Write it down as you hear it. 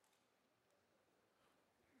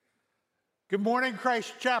Good morning,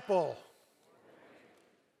 Christ Chapel.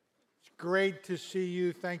 It's great to see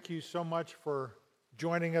you. Thank you so much for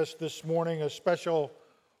joining us this morning. A special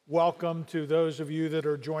welcome to those of you that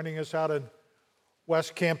are joining us out in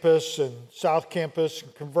West Campus and South Campus,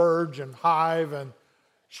 and Converge and Hive and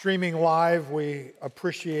streaming live. We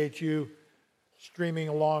appreciate you streaming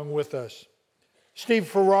along with us. Steve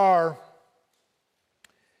Farrar,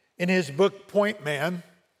 in his book Point Man,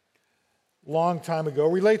 long time ago,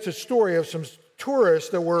 relates a story of some tourists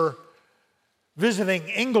that were visiting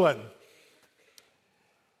England.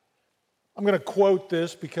 I'm going to quote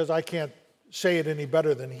this because I can't say it any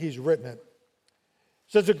better than he's written it. It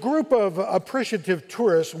says, a group of appreciative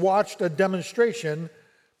tourists watched a demonstration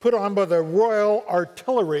put on by the Royal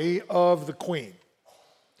Artillery of the Queen.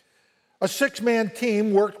 A six-man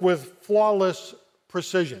team worked with flawless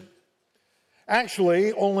precision.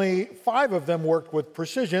 Actually, only 5 of them worked with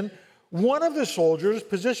precision. One of the soldiers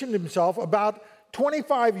positioned himself about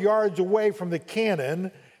 25 yards away from the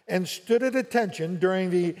cannon and stood at attention during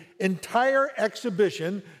the entire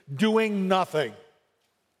exhibition, doing nothing.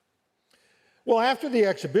 Well, after the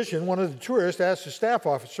exhibition, one of the tourists asked the staff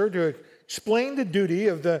officer to explain the duty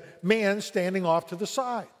of the man standing off to the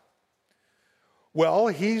side. Well,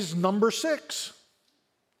 he's number 6,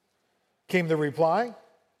 came the reply.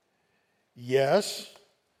 Yes,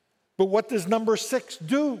 but what does number 6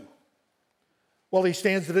 do? Well, he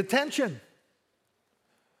stands at attention.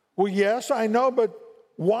 Well, yes, I know, but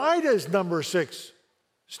why does number 6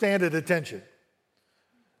 stand at attention?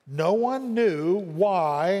 No one knew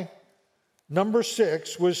why number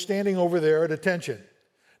 6 was standing over there at attention.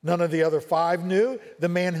 None of the other 5 knew. The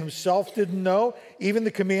man himself didn't know. Even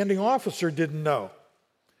the commanding officer didn't know.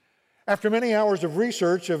 After many hours of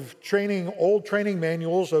research of old training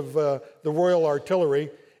manuals of the Royal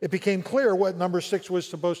Artillery, it became clear what number 6 was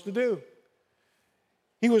supposed to do.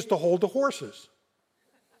 He was to hold the horses.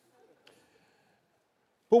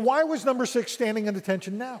 But why was number 6 standing at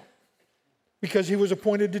attention now? Because he was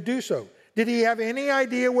appointed to do so. Did he have any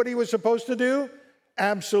idea what he was supposed to do?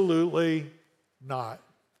 Absolutely not.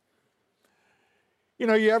 You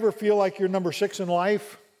know, you ever feel like you're number 6 in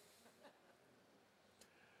life?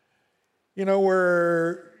 You know,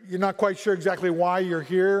 where you're not quite sure exactly why you're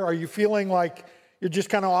here? Are you feeling like you're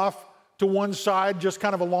just kind of off to one side, just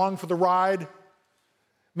kind of along for the ride?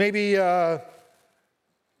 Maybe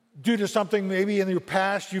due to something maybe in your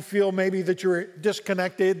past, you feel maybe that you're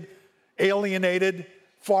disconnected, alienated,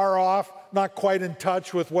 far off, not quite in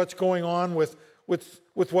touch with what's going on, with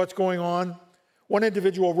what's going on. One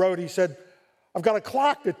individual wrote, he said, I've got a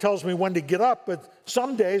clock that tells me when to get up, but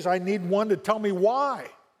some days I need one to tell me why.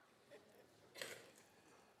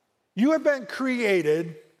 You have been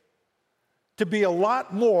created to be a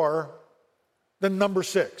lot more than number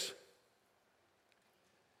 6.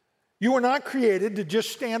 You were not created to just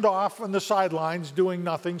stand off on the sidelines doing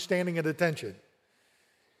nothing, standing at attention.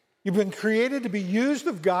 You've been created to be used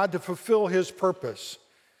of God to fulfill His purpose.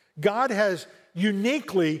 God has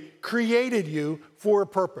uniquely created you for a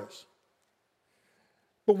purpose.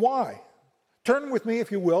 But why? Turn with me,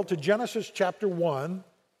 if you will, to Genesis chapter 1,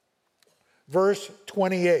 verse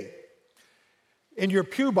 28. In your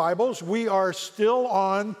pew Bibles, we are still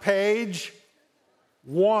on page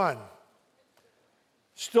 1.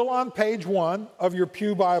 Still on page 1 of your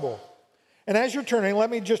pew Bible. And as you're turning,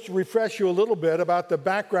 let me just refresh you a little bit about the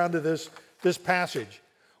background of this passage.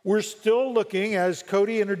 We're still looking, as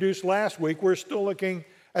Cody introduced last week, we're still looking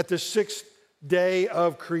at the 6th day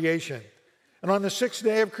of creation. And on the 6th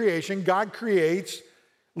day of creation, God creates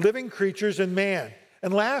living creatures and man.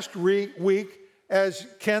 And last week, as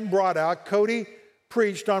Ken brought out, Cody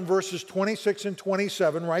preached on verses 26 and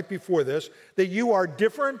 27 right before this, that you are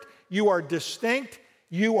different, you are distinct,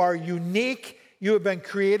 you are unique. You have been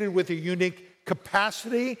created with a unique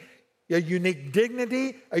capacity, a unique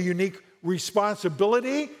dignity, a unique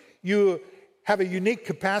responsibility. You have a unique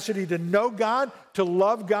capacity to know God, to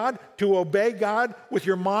love God, to obey God with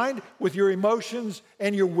your mind, with your emotions,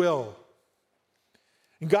 and your will.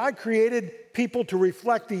 And God created people to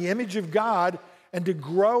reflect the image of God and to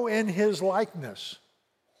grow in His likeness.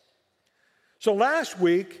 So last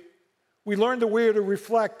week, we learned that we are to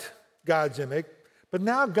reflect God's image. But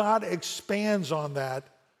now God expands on that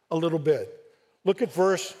a little bit. Look at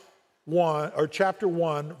verse 1, or chapter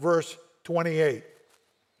 1, verse 28.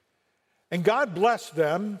 And God blessed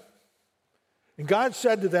them, and God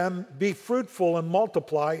said to them, be fruitful and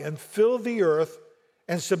multiply and fill the earth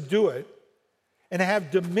and subdue it, and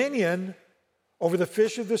have dominion over the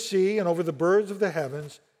fish of the sea and over the birds of the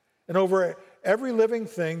heavens and over every living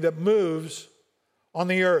thing that moves on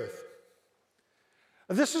the earth.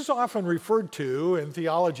 This is often referred to in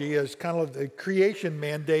theology as kind of the creation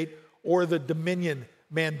mandate or the dominion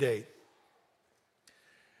mandate.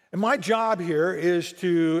 And my job here is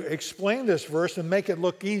to explain this verse and make it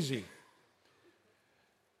look easy.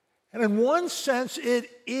 And in one sense, it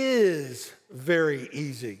is very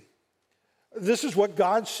easy. This is what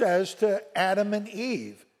God says to Adam and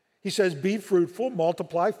Eve. He says, be fruitful,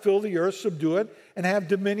 multiply, fill the earth, subdue it, and have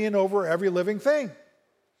dominion over every living thing.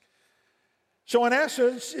 So in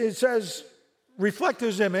essence, it says, reflect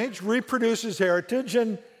his image, reproduce his heritage,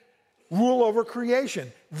 and rule over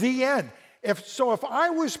creation. The end. If I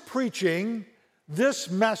was preaching this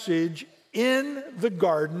message in the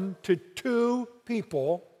garden to two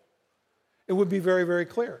people, it would be very, very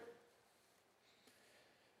clear.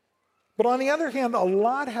 But on the other hand, a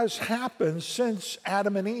lot has happened since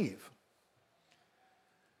Adam and Eve.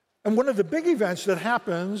 And one of the big events that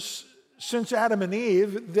happens since Adam and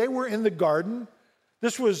Eve, they were in the garden.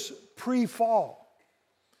 This was pre-fall.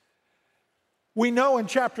 We know in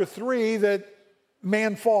chapter 3 that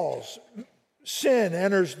man falls. Sin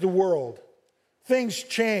enters the world. Things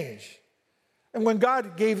change. And when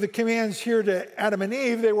God gave the commands here to Adam and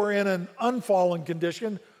Eve, they were in an unfallen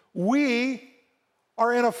condition. We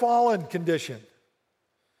are in a fallen condition.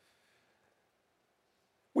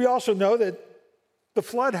 We also know that the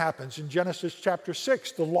flood happens in Genesis chapter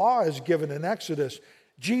 6. The law is given in Exodus.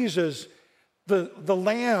 Jesus, the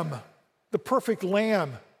lamb, the perfect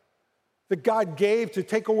lamb that God gave to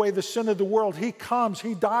take away the sin of the world, he comes,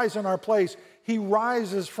 he dies in our place, he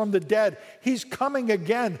rises from the dead. He's coming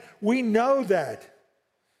again. We know that.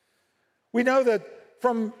 We know that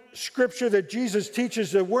from Scripture that Jesus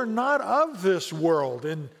teaches that we're not of this world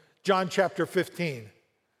in John chapter 15.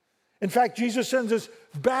 In fact, Jesus sends us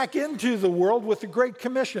back into the world with the Great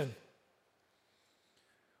Commission.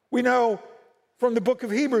 We know from the book of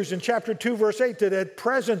Hebrews in chapter 2, verse 8, that at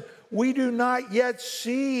present we do not yet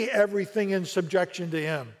see everything in subjection to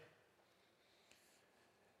him.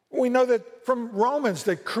 We know that from Romans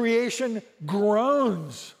that creation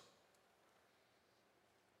groans.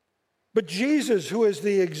 But Jesus, who is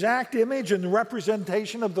the exact image and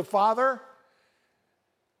representation of the Father,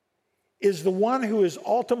 is the one who is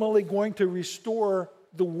ultimately going to restore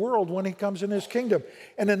the world when he comes in his kingdom.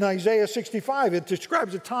 And in Isaiah 65, it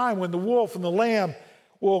describes a time when the wolf and the lamb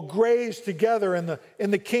will graze together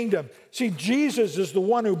in the kingdom. See, Jesus is the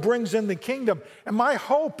one who brings in the kingdom, and my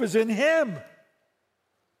hope is in him.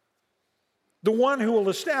 The one who will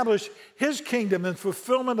establish his kingdom in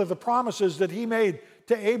fulfillment of the promises that he made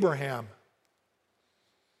to Abraham.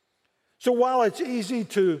 So while it's easy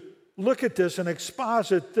to look at this and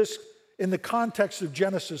exposit this in the context of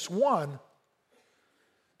Genesis 1,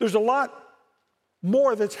 there's a lot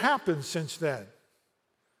more that's happened since then.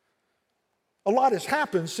 A lot has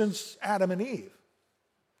happened since Adam and Eve.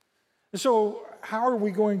 And so how are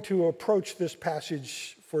we going to approach this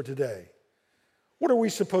passage for today? What are we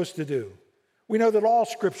supposed to do? We know that all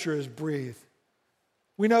Scripture is breathed.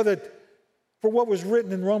 We know that for what was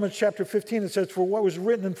written in Romans chapter 15, it says, for what was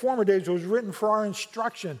written in former days was written for our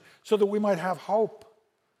instruction so that we might have hope.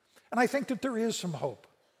 And I think that there is some hope.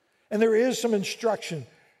 And there is some instruction.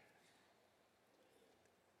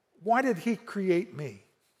 Why did he create me?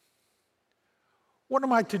 What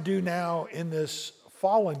am I to do now in this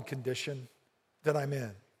fallen condition that I'm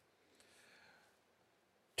in?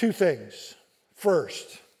 Two things.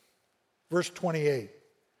 First, verse 28,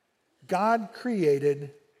 God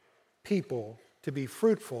created people to be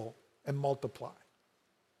fruitful and multiply.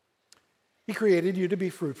 He created you to be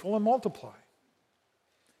fruitful and multiply.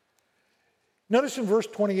 Notice in verse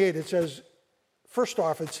 28, it says, first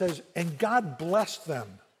off, it says, and God blessed them.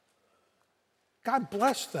 God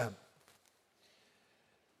blessed them.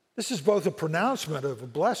 This is both a pronouncement of a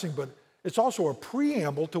blessing, but it's also a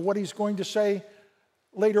preamble to what he's going to say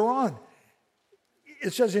later on.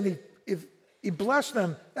 It says, and if he blessed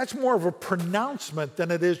them, that's more of a pronouncement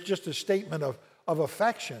than it is just a statement of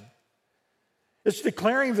affection. It's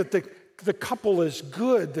declaring that the couple is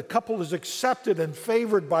good, the couple is accepted and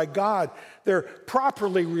favored by God. They're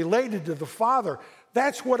properly related to the Father.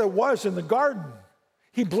 That's what it was in the garden.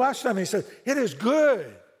 He blessed them. He said, it is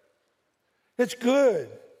good. It's good.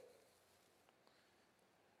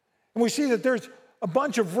 And we see that there's a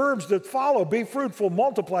bunch of verbs that follow. Be fruitful,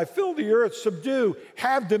 multiply, fill the earth, subdue,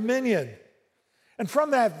 have dominion. And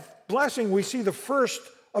from that blessing, we see the first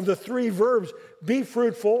of the three verbs, be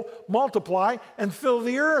fruitful, multiply, and fill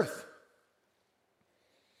the earth.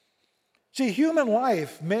 See, human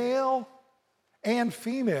life, male and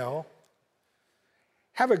female,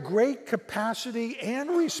 have a great capacity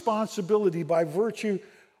and responsibility by virtue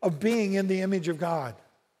of being in the image of God.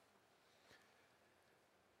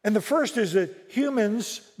 And the first is that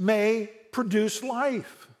humans may produce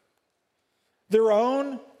life, their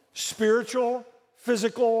own spiritual,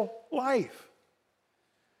 physical life.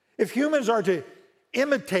 If humans are to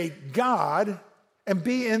imitate God and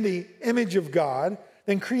be in the image of God,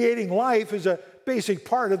 then creating life is a basic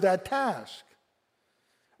part of that task.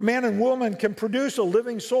 Man and woman can produce a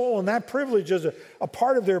living soul, and that privilege is a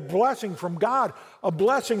part of their blessing from God, a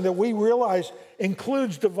blessing that we realize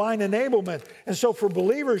includes divine enablement. And so for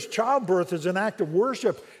believers, childbirth is an act of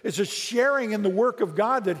worship. It's a sharing in the work of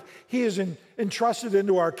God that He has entrusted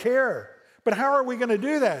into our care. But how are we going to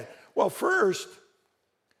do that? Well, first,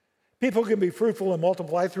 people can be fruitful and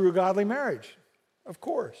multiply through a godly marriage, of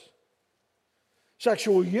course.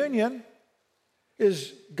 Sexual union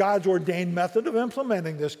is God's ordained method of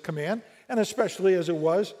implementing this command, and especially as it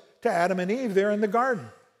was to Adam and Eve there in the garden.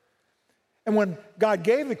 And when God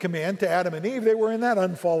gave the command to Adam and Eve, they were in that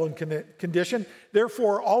unfallen condition.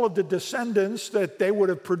 Therefore, all of the descendants that they would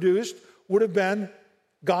have produced would have been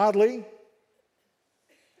godly,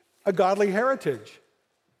 a godly heritage.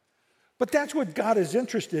 But that's what God is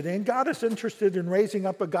interested in. God is interested in raising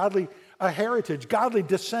up a heritage, godly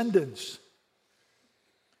descendants.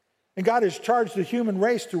 And God has charged the human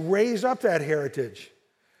race to raise up that heritage.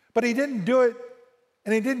 But He didn't do it,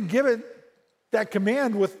 and He didn't give it that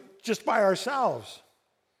command just by ourselves.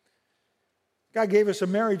 God gave us a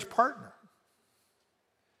marriage partner.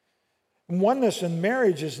 And oneness in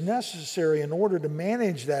marriage is necessary in order to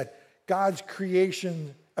manage that God's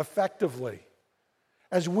creation effectively,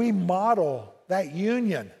 as we model that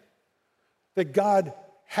union that God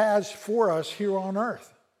has for us here on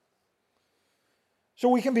earth. So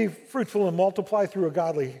we can be fruitful and multiply through a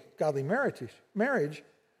godly marriage,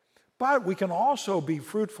 but we can also be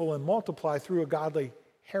fruitful and multiply through a godly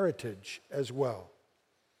heritage as well.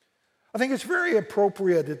 I think it's very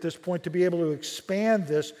appropriate at this point to be able to expand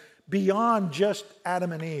this beyond just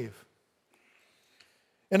Adam and Eve.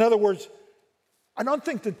 In other words, I don't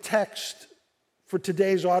think the text for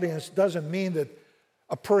today's audience doesn't mean that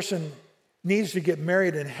a person needs to get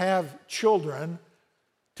married and have children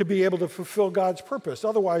to be able to fulfill God's purpose.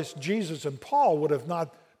 Otherwise, Jesus and Paul would have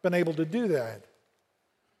not been able to do that.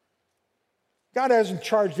 God hasn't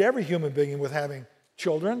charged every human being with having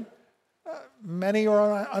children. Many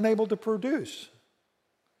are unable to produce.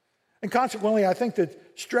 And consequently, I think that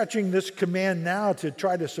stretching this command now to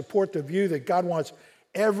try to support the view that God wants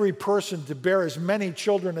every person to bear as many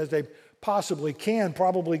children as they possibly can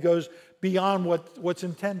probably goes beyond what's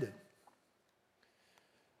intended.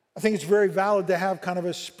 I think it's very valid to have kind of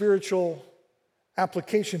a spiritual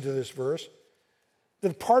application to this verse.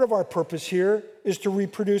 That part of our purpose here is to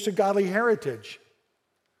reproduce a godly heritage.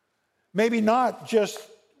 Maybe not just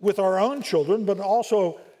with our own children, but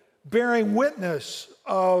also bearing witness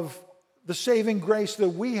of the saving grace that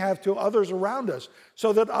we have to others around us,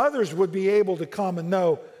 so that others would be able to come and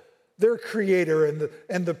know their Creator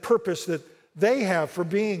and the purpose that they have for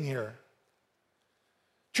being here.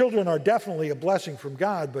 Children are definitely a blessing from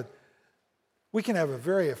God, but we can have a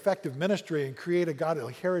very effective ministry and create a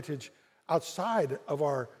godly heritage outside of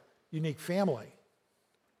our unique family.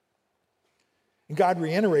 And God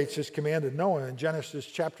reiterates this command to Noah in Genesis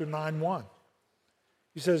chapter 9:1.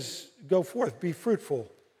 He says, go forth, be fruitful,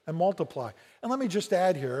 and multiply. And let me just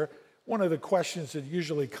add here, one of the questions that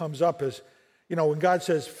usually comes up is, when God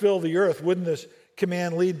says fill the earth, wouldn't this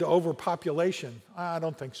command lead to overpopulation? I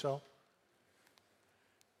don't think so.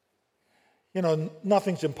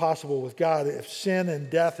 Nothing's impossible with God. If sin and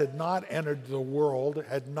death had not entered the world,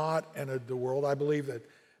 I believe that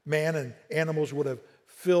man and animals would have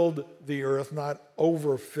filled the earth, not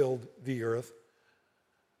overfilled the earth.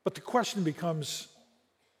 But the question becomes,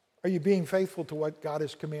 are you being faithful to what God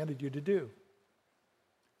has commanded you to do?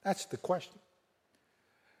 That's the question.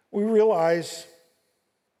 We realize,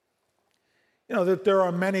 that there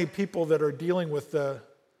are many people that are dealing with the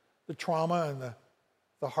trauma and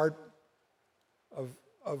the heart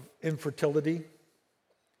of infertility.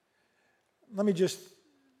 Let me just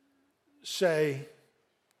say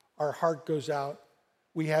our heart goes out.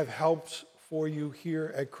 We have helps for you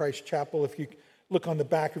here at Christ Chapel. If you look on the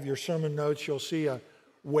back of your sermon notes, you'll see a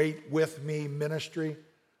Wait With Me ministry.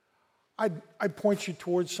 I'd point you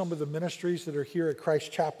towards some of the ministries that are here at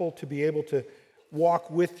Christ Chapel to be able to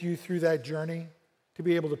walk with you through that journey, to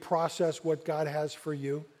be able to process what God has for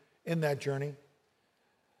you in that journey.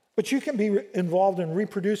 But you can be involved in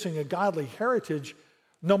reproducing a godly heritage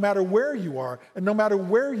no matter where you are and no matter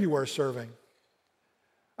where you are serving.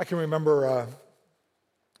 I can remember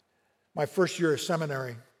my first year of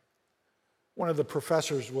seminary. One of the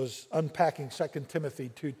professors was unpacking 2 Timothy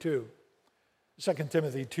 2:2. 2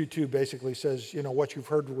 Timothy 2:2 basically says, what you've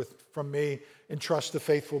heard from me, entrust to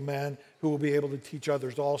faithful men who will be able to teach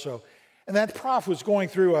others also. And that prof was going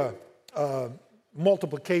through a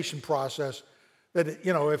multiplication process that,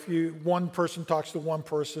 if one person talks to one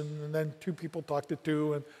person, and then two people talk to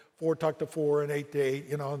two, and four talk to four, and 8 to 8,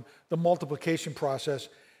 the multiplication process.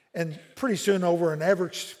 And pretty soon, over an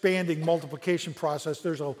ever-expanding multiplication process,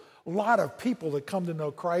 there's a lot of people that come to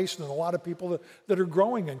know Christ and a lot of people that are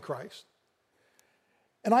growing in Christ.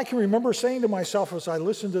 And I can remember saying to myself as I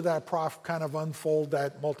listened to that prof kind of unfold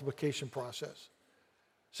that multiplication process,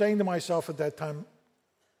 saying to myself at that time,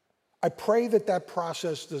 I pray that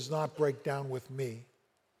process does not break down with me.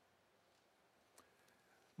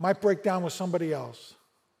 Might break down with somebody else.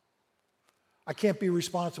 I can't be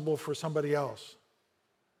responsible for somebody else,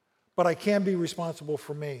 but I can be responsible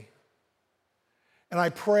for me. And I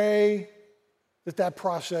pray that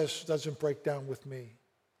process doesn't break down with me.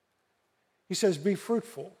 He says, be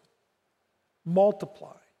fruitful,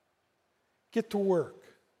 multiply, get to work,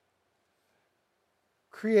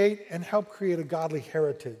 create and help create a godly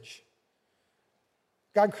heritage.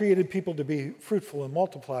 God created people to be fruitful and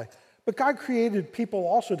multiply, but God created people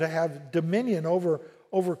also to have dominion over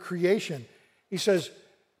creation. He says,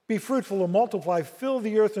 be fruitful and multiply, fill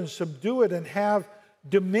the earth and subdue it, and have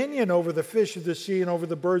dominion over the fish of the sea and over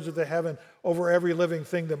the birds of the heaven, over every living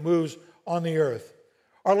thing that moves on the earth.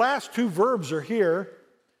 Our last two verbs are here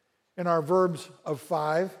in our verbs of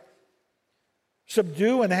 5.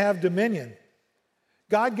 Subdue and have dominion.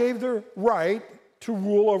 God gave the right to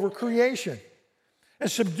rule over creation.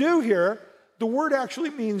 And subdue here, the word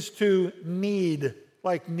actually means to knead,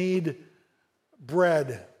 like knead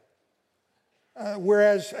bread.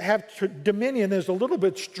 Whereas have dominion is a little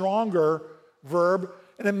bit stronger verb,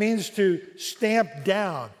 and it means to stamp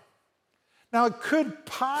down. Now, it could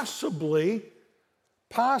possibly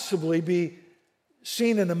be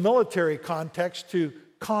seen in a military context to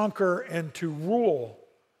conquer and to rule.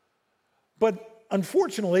 But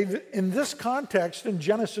unfortunately, in this context, in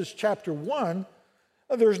Genesis chapter 1,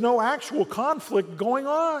 there's no actual conflict going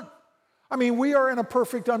on. I mean, we are in a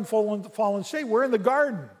perfect unfallen state. We're in the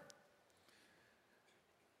garden.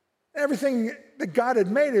 Everything that God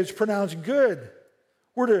had made is pronounced good.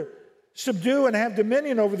 We're to subdue and have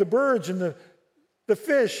dominion over the birds and the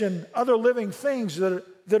fish and other living things that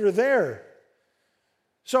are there.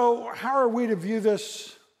 So how are we to view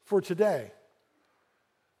this for today?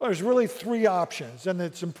 Well, there's really 3 options, and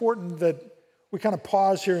it's important that we kind of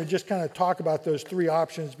pause here and just kind of talk about those 3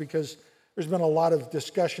 options because there's been a lot of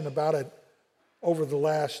discussion about it over the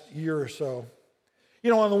last year or so.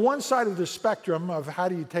 On the one side of the spectrum of how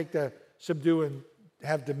do you take the subdue and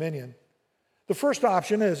have dominion, the first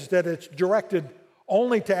option is that it's directed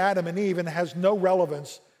only to Adam and Eve and has no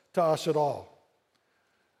relevance to us at all.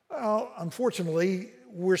 Well, unfortunately,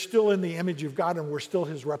 we're still in the image of God and we're still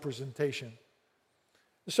his representation.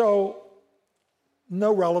 So,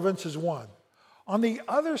 no relevance is one. On the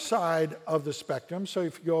other side of the spectrum, so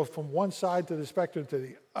if you go from one side to the spectrum to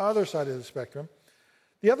the other side of the spectrum,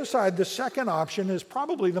 the other side, the second option, is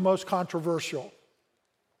probably the most controversial.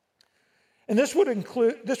 And this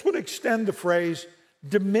would extend the phrase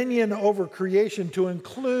dominion over creation to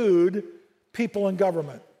include people and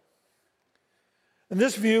government. And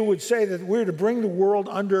this view would say that we're to bring the world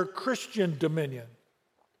under Christian dominion.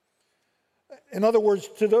 In other words,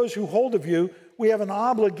 to those who hold the view, we have an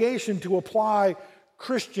obligation to apply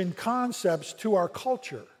Christian concepts to our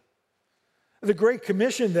culture. The Great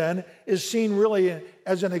Commission then is seen really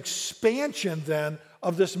as an expansion then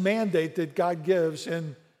of this mandate that God gives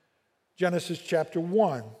in Genesis chapter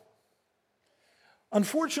 1.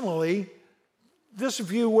 Unfortunately, this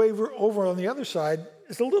view over on the other side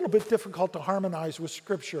is a little bit difficult to harmonize with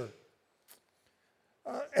Scripture.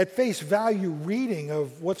 At face value reading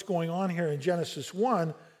of what's going on here in Genesis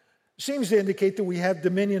 1 seems to indicate that we have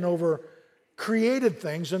dominion over created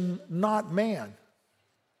things and not man.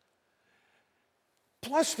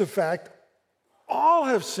 Plus the fact all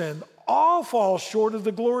have sinned, all fall short of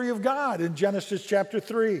the glory of God in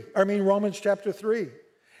Romans chapter 3.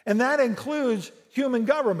 And that includes human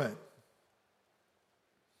government.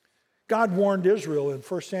 God warned Israel in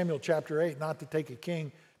 1 Samuel chapter 8 not to take a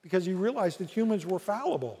king because he realized that humans were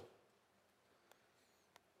fallible.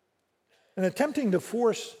 And attempting to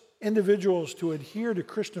force individuals to adhere to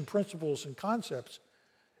Christian principles and concepts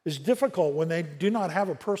is difficult when they do not have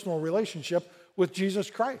a personal relationship with Jesus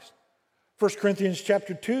Christ. 1 Corinthians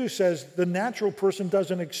chapter 2 says the natural person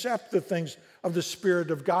doesn't accept the things of the Spirit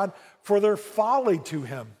of God for their folly to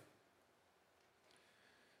him.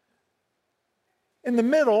 In the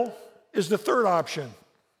middle is the third option.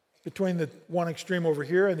 between the one extreme over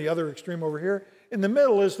here and the other extreme over here. In the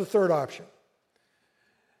middle is the third option.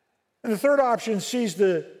 And the third option sees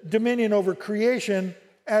the dominion over creation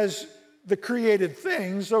as the created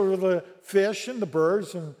things, over the fish and the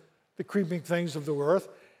birds and the creeping things of the earth,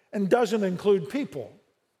 and doesn't include people.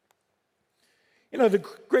 You know, the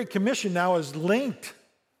Great Commission now is linked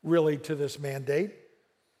really to this mandate,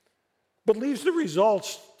 but leaves the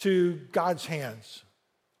results to God's hands.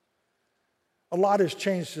 A lot has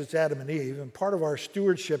changed since Adam and Eve, and part of our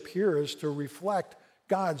stewardship here is to reflect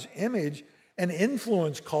God's image and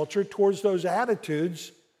influence culture towards those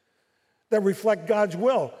attitudes that reflect God's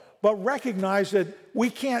will, but recognize that we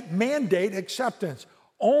can't mandate acceptance.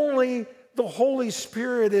 Only the Holy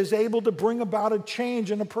Spirit is able to bring about a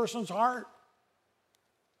change in a person's heart.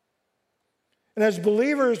 And as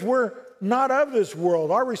believers, we're not of this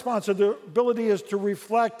world. Our responsibility is to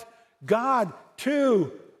reflect God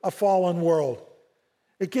to a fallen world.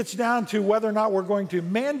 It gets down to whether or not we're going to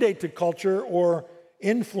mandate the culture or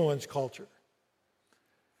influence culture.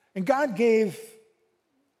 And God gave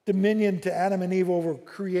dominion to Adam and Eve over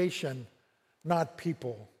creation, not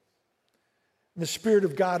people. And the Spirit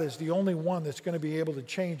of God is the only one that's going to be able to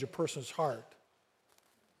change a person's heart.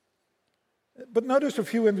 But notice a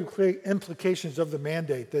few implications of the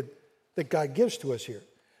mandate that God gives to us here.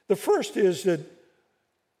 The first is that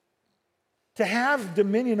to have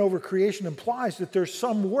dominion over creation implies that there's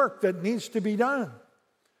some work that needs to be done.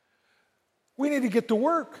 We need to get to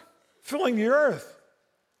work filling the earth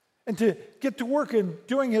and to get to work in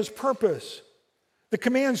doing His purpose. The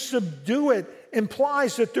command subdue it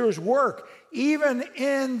implies that there's work, even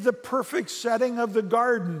in the perfect setting of the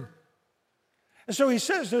garden. And so He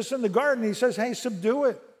says this in the garden. He says, hey, subdue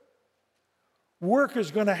it. Work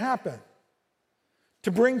is going to happen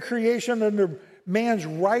to bring creation under man's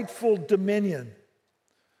rightful dominion.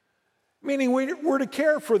 Meaning we're to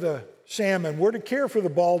care for the salmon, we're to care for the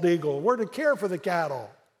bald eagle, we're to care for the cattle.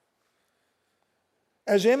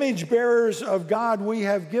 As image bearers of God, we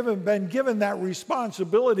have been given that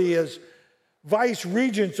responsibility as vice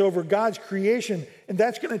regents over God's creation, and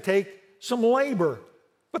that's going to take some labor.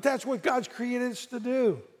 But that's what God's created us to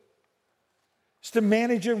do. It's to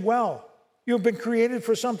manage it well. You have been created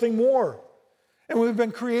for something more. And we've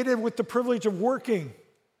been created with the privilege of working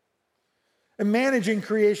and managing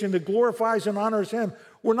creation that glorifies and honors Him.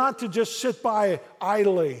 We're not to just sit by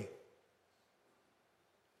idly.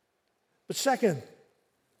 But second,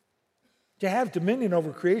 to have dominion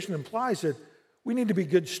over creation implies that we need to be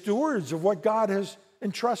good stewards of what God has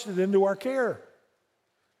entrusted into our care.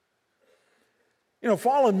 You know,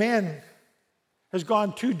 fallen man has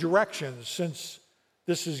gone two directions since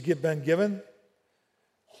this has been given.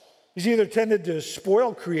 He's either tended to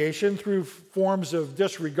spoil creation through forms of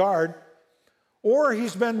disregard, or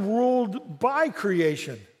he's been ruled by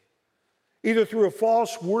creation, either through a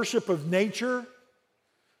false worship of nature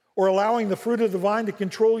or allowing the fruit of the vine to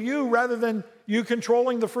control you rather than you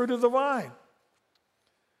controlling the fruit of the vine.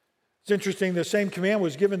 It's interesting, the same command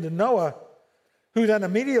was given to Noah, who then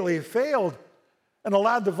immediately failed and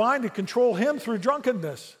allowed the vine to control him through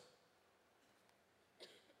drunkenness.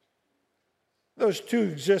 Those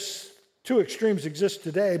two extremes exist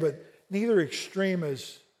today, but neither extreme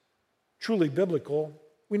is truly biblical.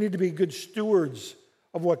 We need to be good stewards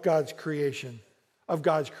of God's creation,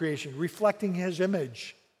 reflecting His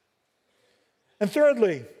image. And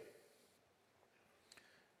thirdly,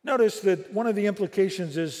 notice that one of the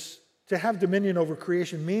implications is to have dominion over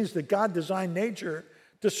creation means that God designed nature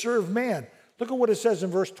to serve man. Look at what it says in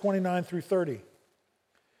verse 29 through 30.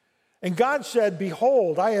 And God said,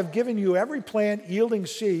 behold, I have given you every plant yielding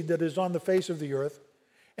seed that is on the face of the earth,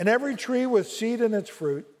 and every tree with seed in its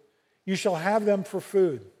fruit. You shall have them for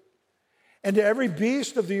food. And to every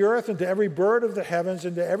beast of the earth, and to every bird of the heavens,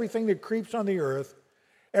 and to everything that creeps on the earth,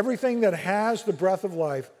 everything that has the breath of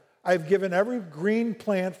life, I have given every green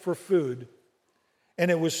plant for food. And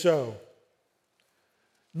it was so.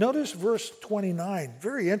 Notice verse 29,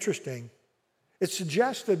 very interesting. It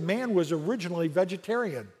suggests that man was originally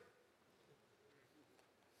vegetarian.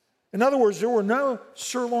 In other words, there were no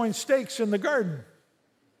sirloin steaks in the garden.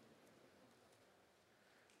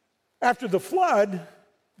 After the flood,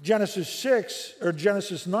 Genesis 6 or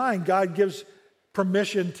Genesis 9, God gives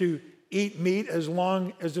permission to eat meat as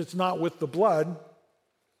long as it's not with the blood.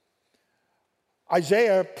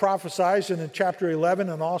 Isaiah prophesies in chapter 11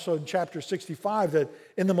 and also in chapter 65 that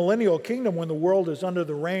in the millennial kingdom, when the world is under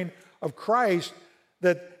the reign of Christ,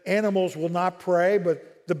 that animals will not prey, but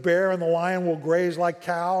the bear and the lion will graze like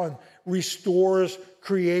cow, and restores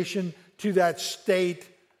creation to that state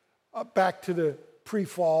back to the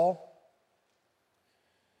pre-fall.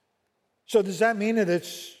 So does that mean that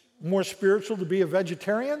it's more spiritual to be a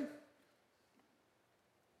vegetarian?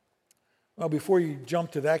 Well, before you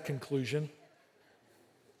jump to that conclusion,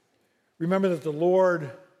 remember that the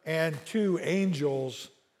Lord and two angels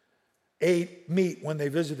ate meat when they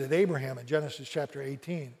visited Abraham in Genesis chapter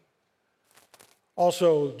 18.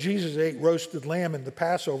 Also, Jesus ate roasted lamb in the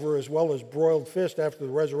Passover as well as broiled fish after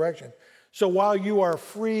the resurrection. So while you are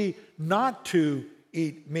free not to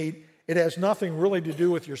eat meat, it has nothing really to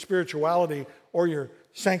do with your spirituality or your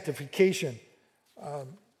sanctification.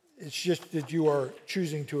 It's just that you are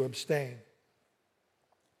choosing to abstain.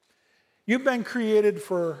 You've been created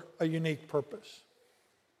for a unique purpose.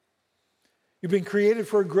 You've been created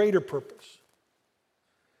for a greater purpose.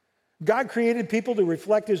 God created people to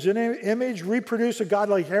reflect His image, reproduce a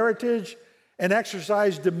godly heritage, and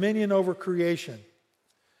exercise dominion over creation.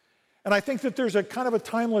 And I think that there's a kind of a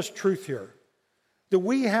timeless truth here, that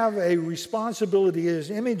we have a responsibility as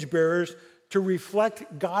image bearers to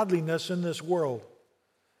reflect godliness in this world.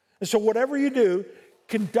 And so whatever you do,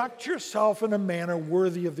 conduct yourself in a manner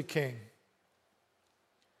worthy of the King.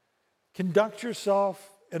 Conduct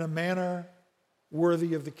yourself in a manner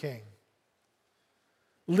worthy of the King.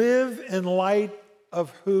 Live in light of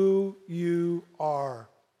who you are.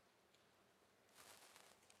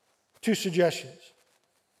 2 suggestions.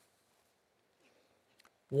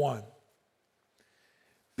 1,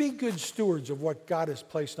 be good stewards of what God has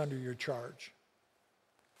placed under your charge.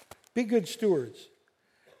 Be good stewards.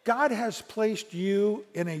 God has placed you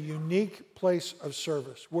in a unique place of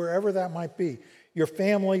service, wherever that might be. Your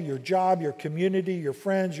family, your job, your community, your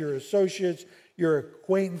friends, your associates, your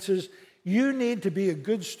acquaintances. You need to be a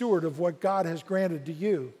good steward of what God has granted to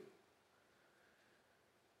you.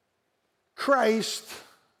 Christ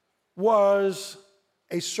was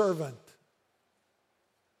a servant.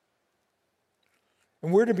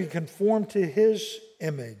 And we're to be conformed to His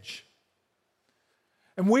image.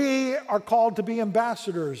 And we are called to be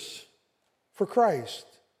ambassadors for Christ.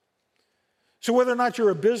 So whether or not you're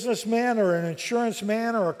a businessman or an insurance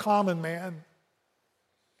man or a common man,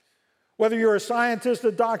 whether you're a scientist,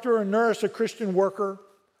 a doctor, a nurse, a Christian worker,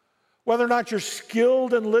 whether or not you're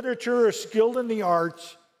skilled in literature or skilled in the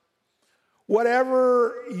arts,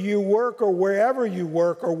 whatever you work or wherever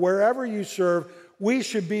you serve, we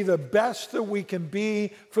should be the best that we can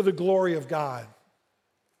be for the glory of God.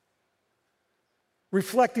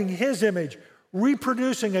 Reflecting His image,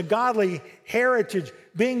 reproducing a godly heritage,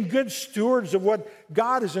 being good stewards of what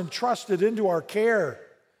God has entrusted into our care.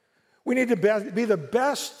 We need to be the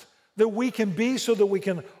best that we can be so that we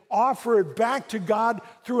can offer it back to God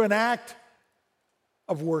through an act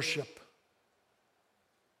of worship.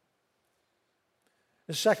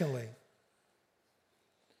 And secondly,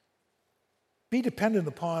 be dependent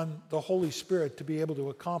upon the Holy Spirit to be able to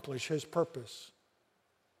accomplish His purpose.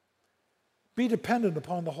 Be dependent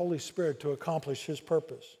upon the Holy Spirit to accomplish His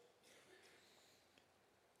purpose.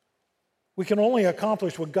 We can only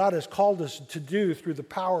accomplish what God has called us to do through the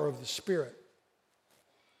power of the Spirit.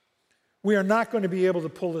 We are not going to be able to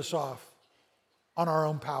pull this off on our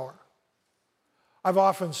own power. I've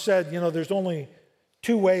often said, there's only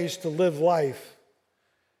 2 ways to live life.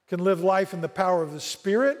 You can live life in the power of the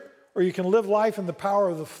Spirit, or you can live life in the power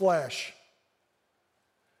of the flesh.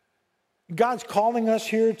 God's calling us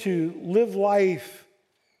here to live life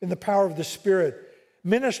in the power of the Spirit.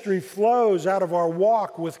 Ministry flows out of our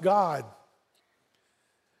walk with God.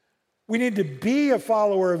 We need to be a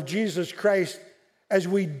follower of Jesus Christ as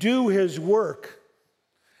we do His work.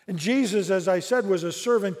 And Jesus, as I said, was a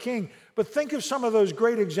servant king. But think of some of those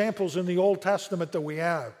great examples in the Old Testament that we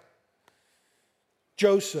have.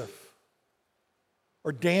 Joseph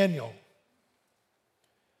or Daniel.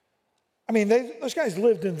 Those guys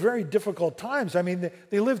lived in very difficult times.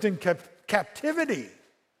 They lived in captivity.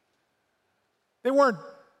 They weren't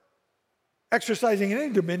exercising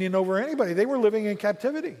any dominion over anybody. They were living in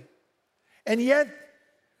captivity. And yet,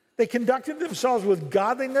 they conducted themselves with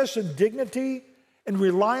godliness and dignity and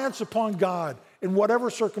reliance upon God in whatever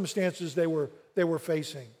circumstances they were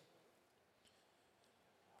facing.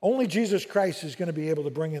 Only Jesus Christ is going to be able to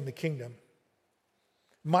bring in the kingdom.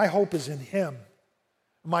 My hope is in Him.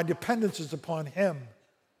 My dependence is upon Him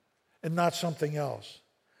and not something else.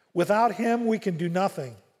 Without Him, we can do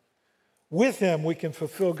nothing. With Him, we can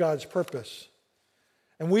fulfill God's purpose.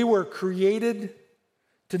 And we were created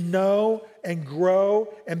to know and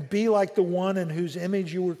grow and be like the one in whose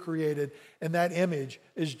image you were created, and that image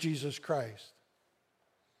is Jesus Christ.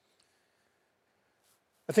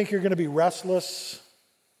 I think you're going to be restless.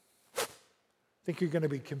 I think you're going to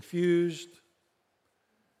be confused.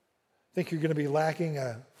 I think you're going to be lacking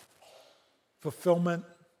a fulfillment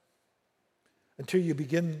until you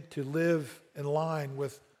begin to live in line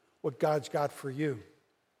with what God's got for you.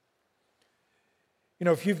 You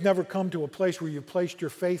know, if you've never come to a place where you've placed your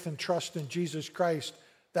faith and trust in Jesus Christ,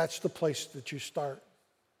 that's the place that you start.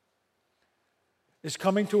 Is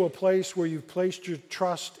coming to a place where you've placed your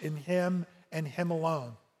trust in Him and Him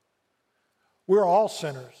alone. We're all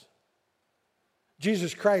sinners.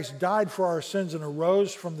 Jesus Christ died for our sins and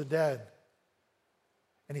arose from the dead.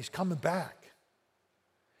 And He's coming back.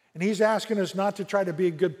 And He's asking us not to try to be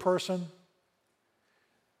a good person,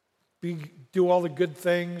 do all the good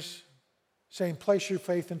things, saying, place your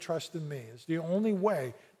faith and trust in me. It's the only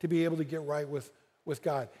way to be able to get right with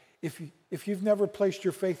God. If you've never placed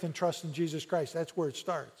your faith and trust in Jesus Christ, that's where it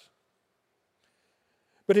starts.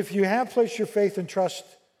 But if you have placed your faith and trust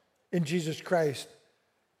in Jesus Christ,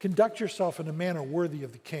 conduct yourself in a manner worthy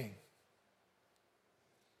of the King.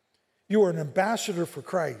 You are an ambassador for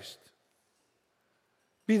Christ.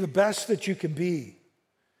 Be the best that you can be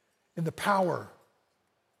in the power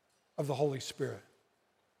of the Holy Spirit.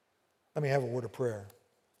 Let me have a word of prayer.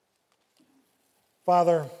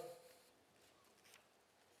 Father,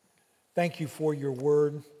 thank you for your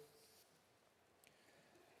word.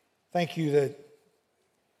 Thank you that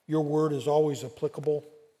your word is always applicable,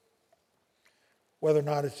 whether or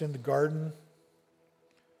not it's in the garden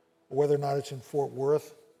or whether or not it's in Fort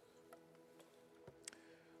Worth.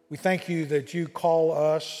 We thank you that you call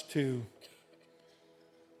us to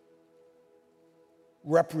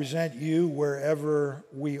represent you wherever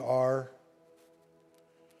we are.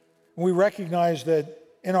 We recognize that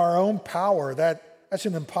in our own power, that's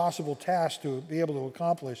an impossible task to be able to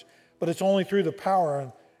accomplish, but it's only through the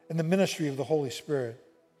power and the ministry of the Holy Spirit.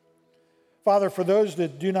 Father, for those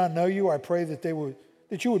that do not know you, I pray that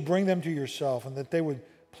you would bring them to yourself and that they would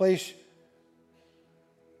place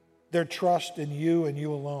their trust in you and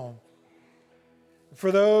you alone. For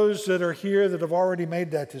those that are here that have already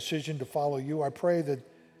made that decision to follow you, I pray that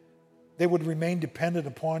they would remain dependent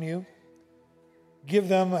upon you. Give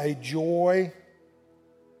them a joy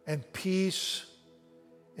and peace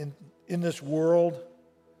in this world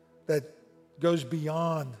that goes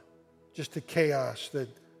beyond just the chaos that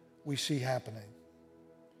we see happening.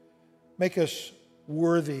 Make us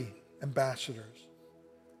worthy ambassadors.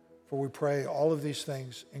 For we pray all of these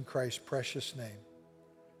things in Christ's precious name.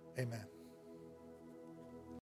 Amen.